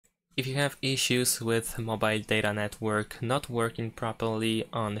If you have issues with mobile data network not working properly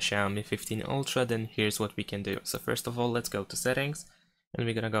on the Xiaomi 15 Ultra, then here's what we can do. So first of all, let's go to settings and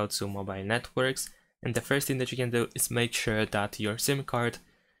we're gonna go to mobile networks. And the first thing that you can do is make sure that your SIM card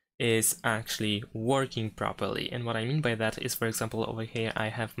is actually working properly. And what I mean by that is, for example, over here I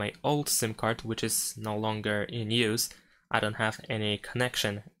have my old SIM card which is no longer in use. I don't have any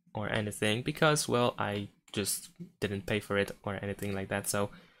connection or anything because, well, I just didn't pay for it or anything like that. So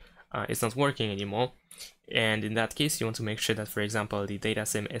it's not working anymore, and in that case you want to make sure that, for example, the data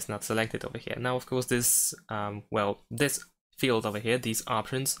SIM is not selected over here. Now of course this this field over here, these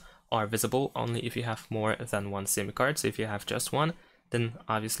options are visible only if you have more than one SIM card. So if you have just one, then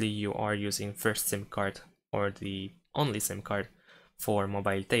obviously you are using first SIM card or the only SIM card for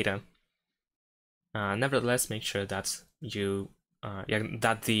mobile data. Nevertheless, make sure that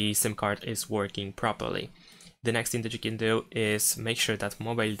that the SIM card is working properly. The next thing that you can do is make sure that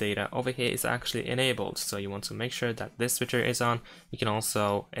mobile data over here is actually enabled. So you want to make sure that this switcher is on. You can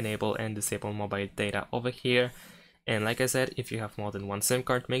also enable and disable mobile data over here. And like I said, if you have more than one SIM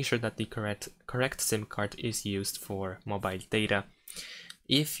card, make sure that the correct SIM card is used for mobile data.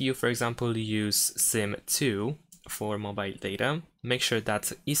 If you, for example, use SIM 2 for mobile data, make sure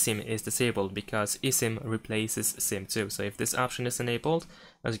that eSIM is disabled because eSIM replaces SIM 2. So if this option is enabled,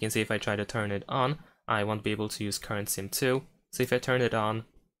 as you can see, if I try to turn it on, I won't be able to use current SIM 2. So if I turn it on,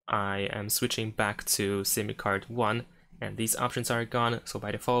 I am switching back to SIM card 1 and these options are gone. So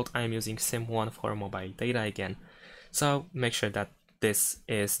by default, I am using SIM 1 for mobile data again. So make sure that this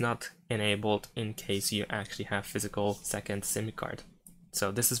is not enabled in case you actually have physical second SIM card.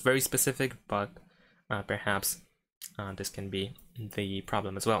 So this is very specific, but perhaps this can be the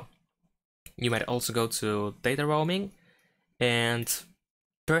problem as well. You might also go to data roaming, and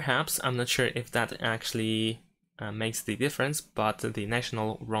perhaps, I'm not sure if that actually makes the difference, but the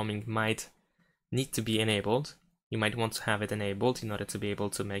national roaming might need to be enabled. You might want to have it enabled in order to be able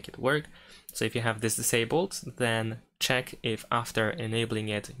to make it work. So if you have this disabled, then check if after enabling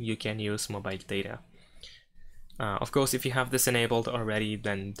it you can use mobile data. Of course, if you have this enabled already,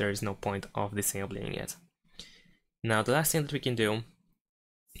 then there is no point of disabling it. Now the last thing that we can do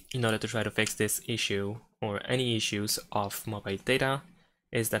in order to try to fix this issue or any issues of mobile data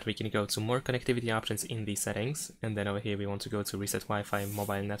is that we can go to more connectivity options in the settings, and then over here we want to go to reset Wi-Fi,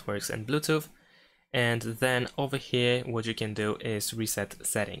 mobile networks and Bluetooth, and then over here what you can do is reset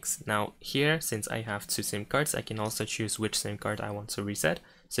settings. Now here, since I have two SIM cards, I can also choose which SIM card I want to reset,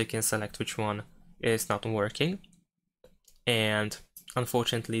 so you can select which one is not working. And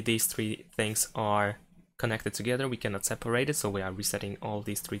unfortunately these three things are connected together, we cannot separate it, so we are resetting all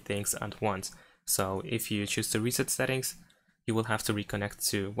these three things at once. So if you choose to reset settings, you will have to reconnect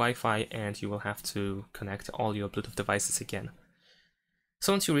to Wi-Fi and you will have to connect all your Bluetooth devices again.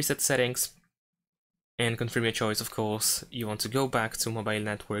 So once you reset settings and confirm your choice, of course, you want to go back to mobile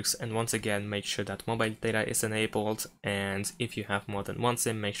networks and once again make sure that mobile data is enabled, and if you have more than one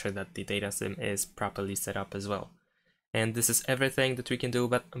SIM, make sure that the data SIM is properly set up as well. And this is everything that we can do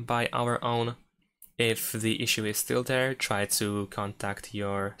by our own. If the issue is still there, try to contact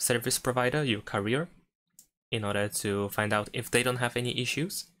your service provider, your carrier, in order to find out if they don't have any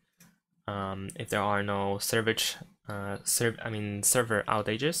issues, if there are no server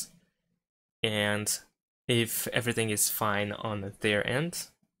outages, and if everything is fine on their end,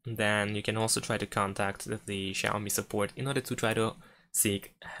 then you can also try to contact the Xiaomi support in order to try to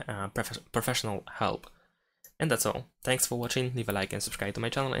seek professional help. And that's all. Thanks for watching, leave a like and subscribe to my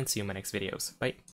channel, and see you in my next videos. Bye!